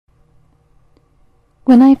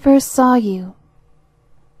When I first saw you,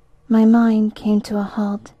 my mind came to a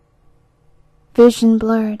halt. Vision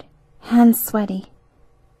blurred, hands sweaty,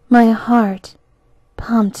 my heart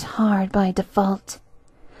pumped hard by default.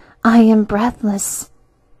 I am breathless.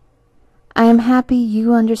 I am happy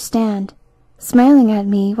you understand, smiling at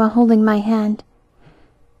me while holding my hand.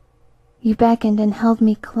 You beckoned and held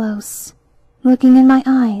me close, looking in my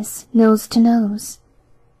eyes, nose to nose.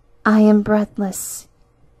 I am breathless.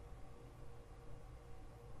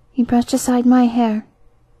 You brushed aside my hair,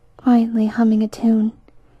 quietly humming a tune,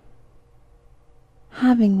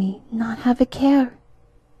 having me not have a care.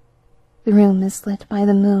 The room is lit by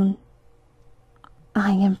the moon.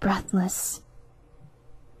 I am breathless.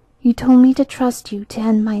 You told me to trust you to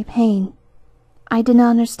end my pain. I did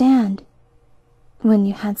not understand when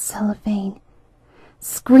you had cellophane,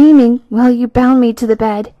 screaming while you bound me to the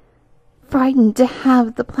bed, frightened to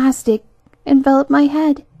have the plastic envelop my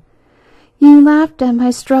head. You laughed at my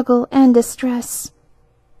struggle and distress.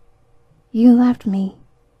 You left me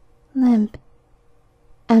limp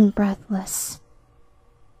and breathless.